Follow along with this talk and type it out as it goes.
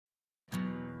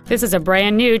This is a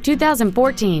brand new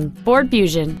 2014 Ford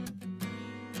Fusion.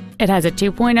 It has a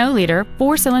 2.0-liter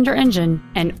four-cylinder engine,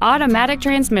 an automatic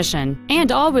transmission,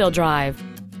 and all-wheel drive.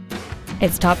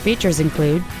 Its top features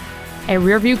include a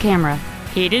rear-view camera,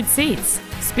 heated seats,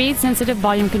 speed-sensitive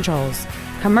volume controls,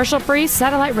 commercial-free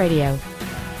satellite radio,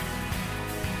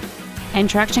 and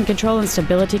traction control and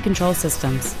stability control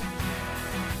systems.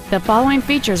 The following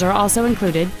features are also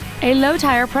included: a low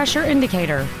tire pressure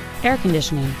indicator, air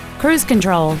conditioning, cruise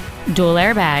control, dual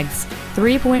airbags,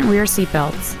 3-point rear seat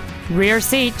belts, rear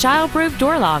seat child-proof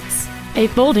door locks, a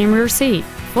folding rear seat,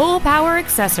 full power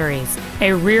accessories,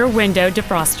 a rear window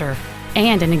defroster,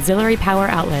 and an auxiliary power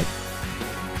outlet.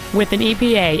 With an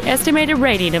EPA estimated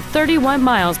rating of 31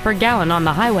 miles per gallon on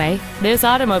the highway, this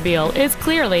automobile is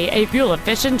clearly a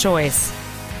fuel-efficient choice.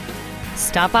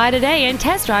 Stop by today and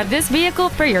test drive this vehicle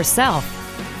for yourself.